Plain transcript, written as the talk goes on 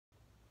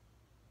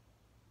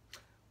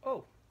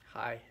Oh,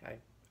 hi.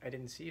 I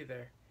didn't see you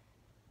there.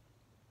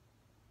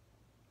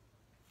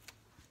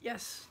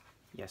 Yes.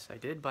 Yes, I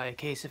did buy a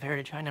case of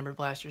Heritage High Number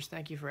Blasters.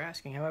 Thank you for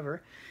asking.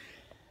 However,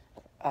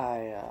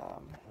 I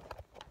um,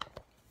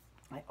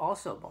 I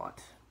also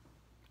bought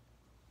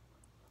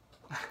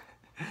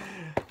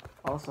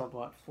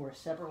four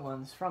separate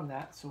ones from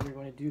that, so we're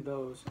going to do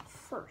those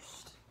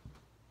first.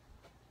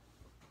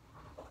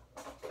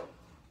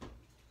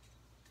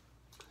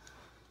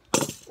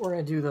 We're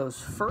going to do those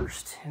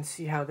first and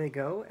see how they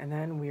go, and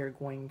then we are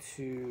going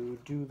to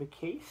do the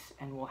case,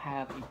 and we'll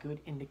have a good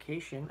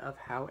indication of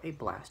how a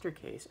blaster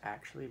case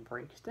actually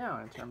breaks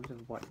down in terms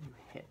of what you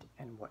hit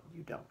and what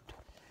you don't.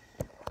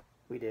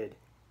 We did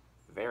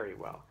very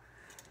well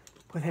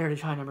with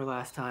Heritage High Number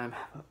last time,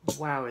 but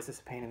wow, is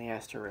this a pain in the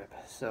ass to rip.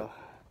 So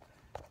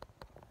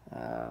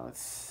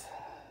let's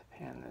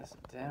pan this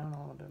down a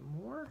little bit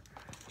more,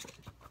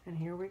 and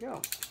here we go.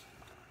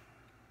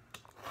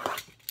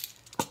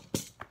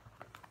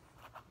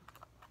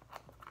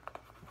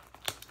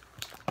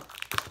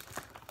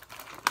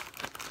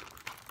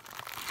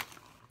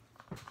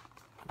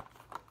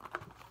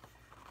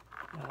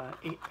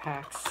 8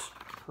 packs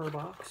per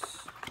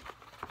box.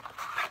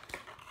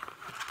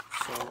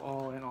 So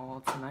all in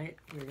all tonight,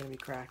 we're going to be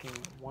cracking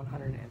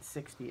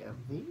 160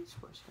 of these.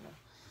 We're just going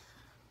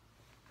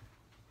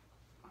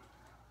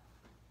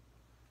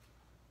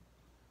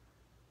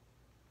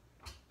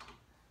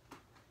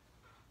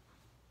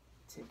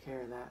to take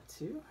care of that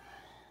too.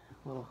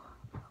 A little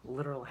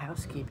literal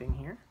housekeeping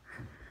here.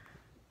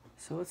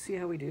 So let's see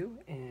how we do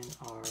in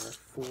our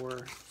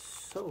 4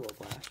 solo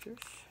blasters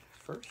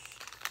first.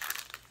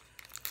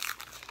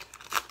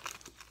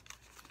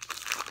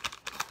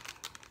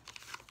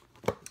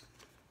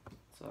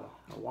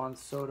 A Juan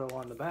Soto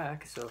on the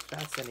back, so if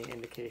that's any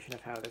indication of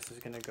how this is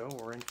going to go,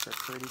 we're in for a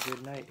pretty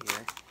good night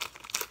here.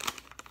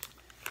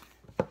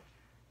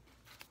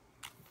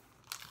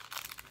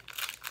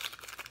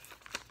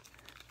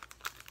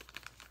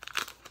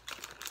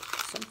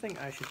 Something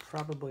I should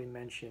probably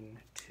mention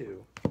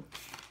too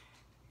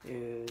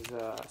is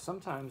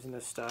sometimes in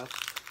this stuff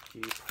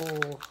you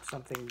pull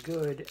something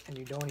good and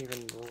you don't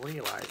even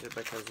realize it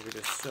because you're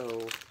just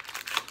so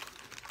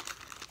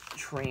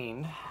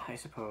trained, I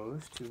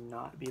suppose, to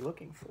not be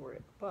looking for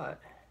it. But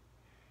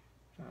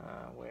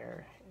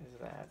where is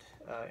that?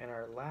 In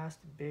our last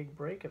big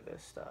break of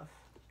this stuff,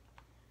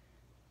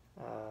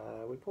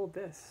 we pulled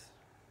this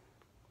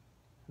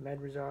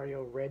Med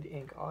Rosario Red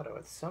Ink Auto.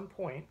 At some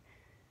point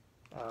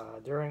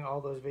during all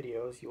those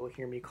videos, you will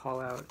hear me call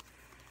out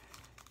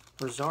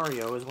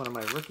Rosario as one of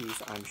my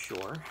rookies, I'm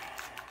sure.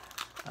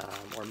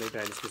 Or maybe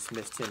I just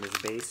dismissed him as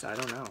base, I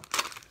don't know.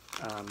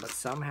 But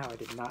somehow I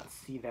did not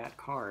see that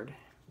card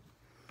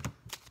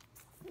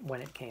when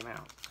it came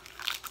out.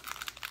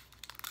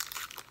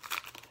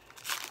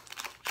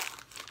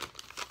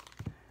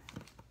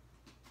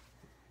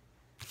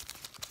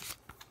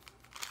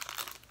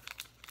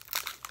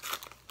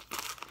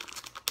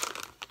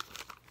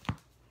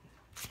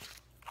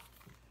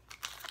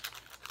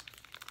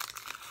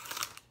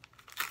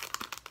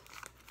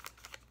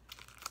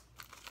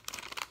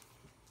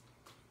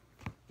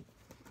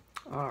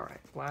 Alright,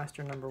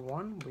 blaster number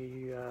 1.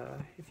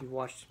 If you've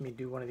watched me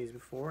do one of these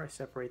before, I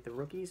separate the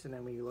rookies and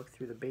then we look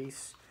through the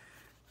base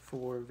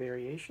for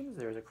variations.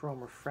 There's a chrome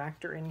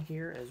refractor in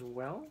here as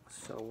well,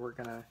 so we're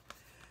gonna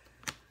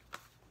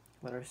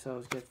let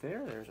ourselves get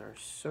there. There's our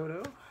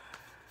Soto.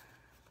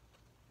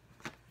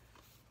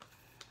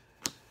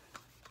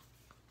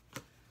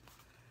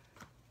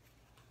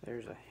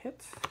 There's a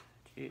hit.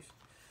 Jeez.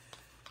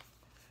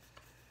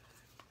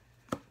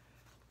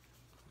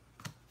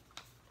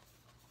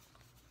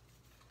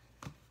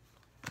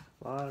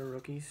 A lot of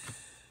rookies.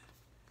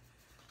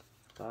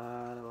 A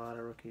lot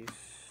of rookies.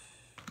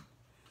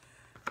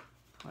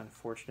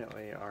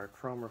 Unfortunately, our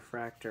chrome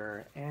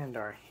refractor and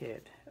our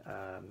hit,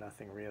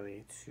 nothing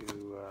really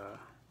too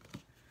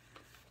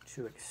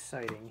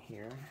exciting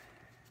here.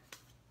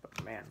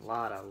 But man, a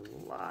lot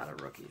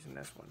of rookies in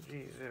this one.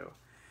 Jeez, ew.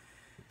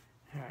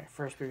 All right,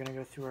 first we're gonna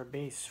go through our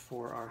base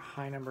for our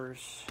high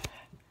numbers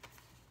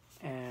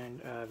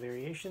and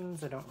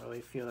variations. I don't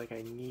really feel like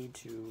I need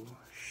to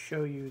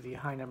show you the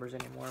high numbers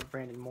anymore.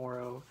 Brandon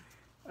Morrow,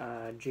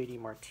 JD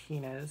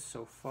Martinez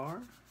so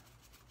far.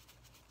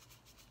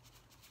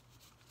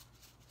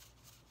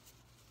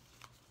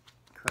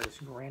 Curtis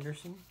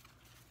Granderson.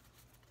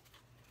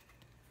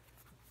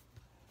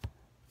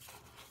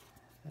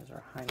 There's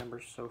our high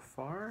numbers so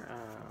far.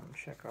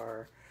 Check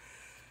our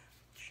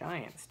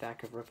giant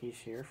stack of rookies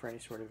here for any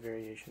sort of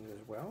variations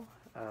as well.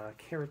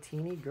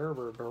 Caratini,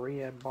 Gerber,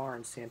 Berea,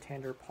 Barnes,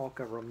 Santander,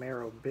 Polka,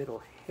 Romero,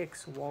 Biddle,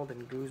 Hicks,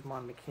 Walden,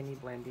 Guzman, McKinney,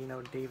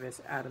 Blandino,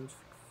 Davis, Adams,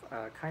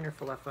 Kiner,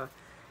 Falefa,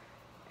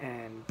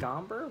 and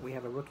Gomber. We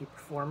have a rookie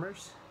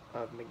performers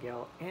of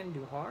Miguel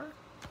Andujar.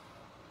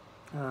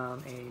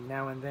 A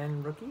now and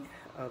then rookie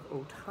of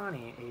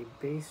Otani, a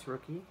base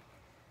rookie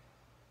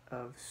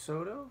of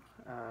Soto.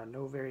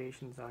 No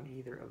variations on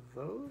either of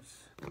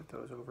those. Put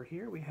those over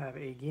here. We have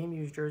a game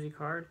used jersey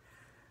card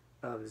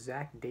of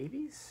Zach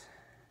Davies.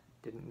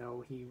 Didn't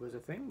know he was a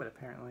thing, but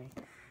apparently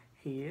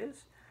he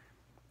is.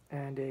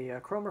 And a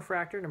Chrome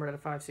Refractor, numbered out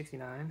of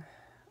 569,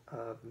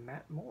 of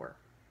Matt Moore.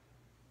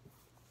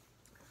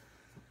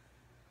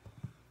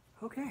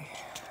 Okay.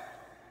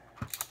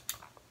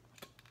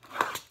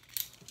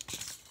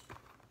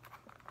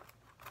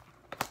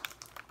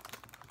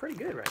 Pretty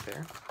good right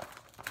there.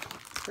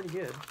 Pretty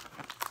good.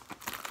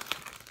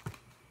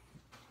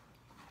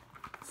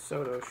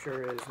 Soto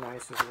sure is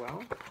nice as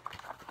well.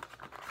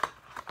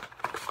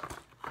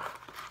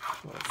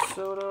 Little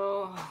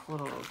Soto,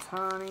 little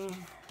Ohtani.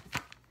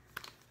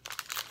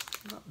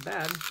 Not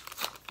bad.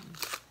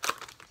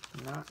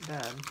 Not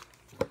bad.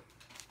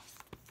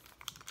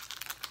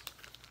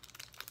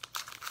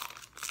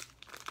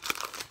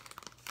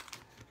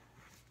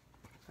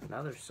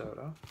 Another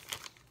Soto.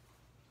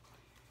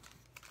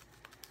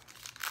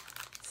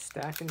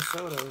 Stacking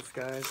Sotos,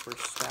 guys. We're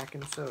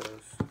stacking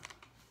Sotos.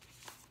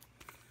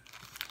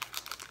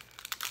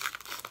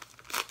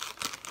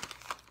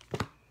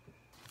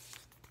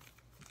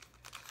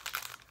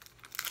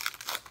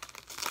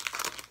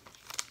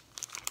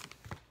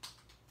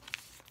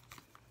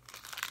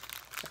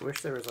 I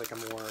wish there was like a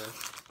more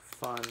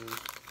fun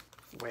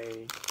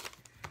way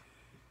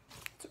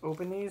to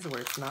open these where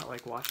it's not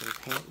like watching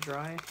paint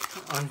dry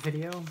on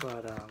video,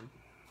 but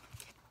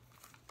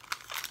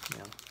you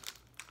know,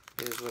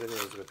 it is what it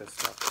is with this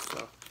stuff.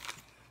 So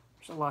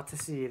there's a lot to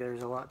see,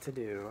 there's a lot to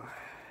do.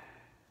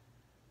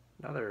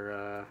 Another, I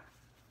don't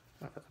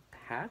know if that's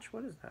a patch,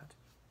 what is that?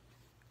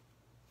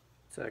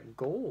 It's a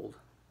gold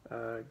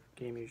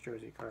Game Used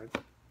Jersey card.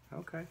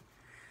 Okay.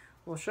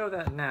 We'll show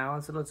that now.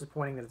 It's a little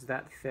disappointing that it's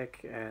that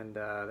thick and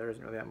there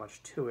isn't really that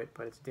much to it,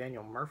 but it's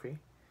Daniel Murphy.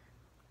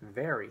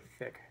 Very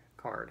thick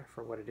card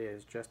for what it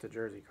is, just a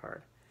jersey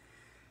card.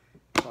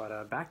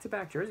 But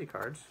back-to-back jersey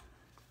cards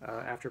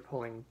after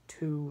pulling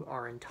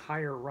our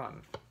entire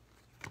run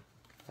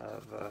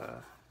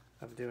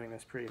of doing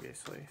this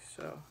previously.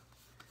 So,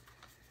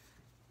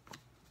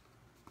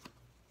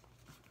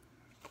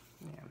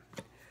 yeah.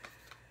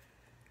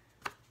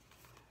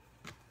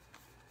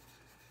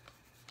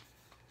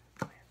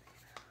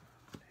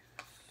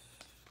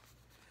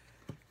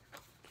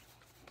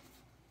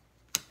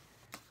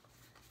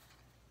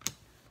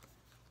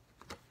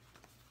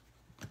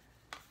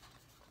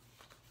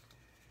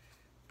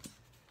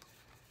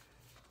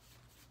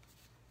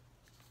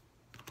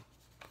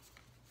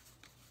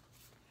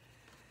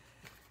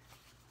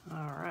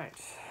 Alright,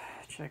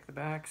 check the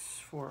backs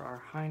for our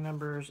high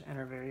numbers and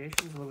our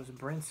variations. Lewis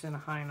Brinson,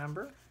 high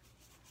number.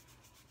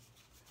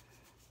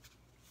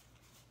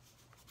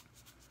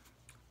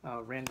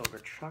 Randall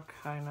Grichuk,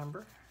 high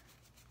number.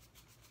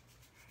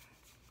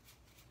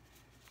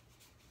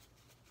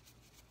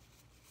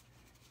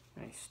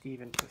 And a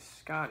Stephen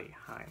Piscotty,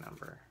 high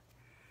number.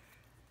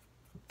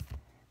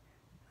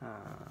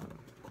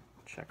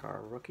 Check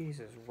our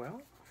rookies as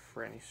well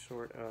for any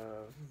sort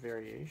of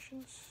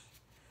variations.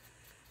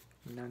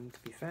 None to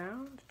be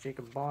found.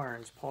 Jacob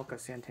Barnes, Polka,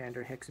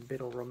 Santander, Hicks,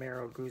 Biddle,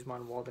 Romero,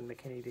 Guzman, Walden,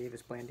 McKinney,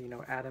 Davis,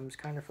 Blandino, Adams,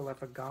 Kiner,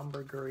 Falefa,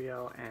 Gomber,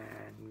 Gurriel,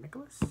 and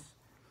Mikolas.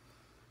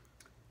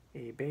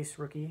 A base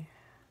rookie,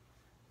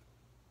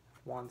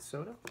 Juan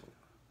Soto.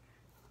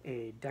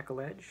 A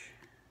Decal Edge,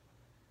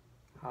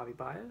 Javi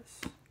Baez.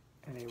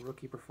 And a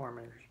rookie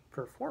performers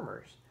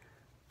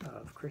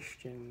of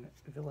Christian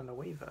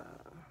Villanueva.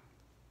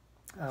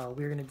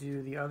 We're going to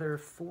do the other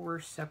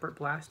 4 separate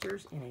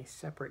blasters in a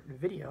separate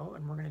video,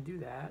 and we're going to do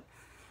that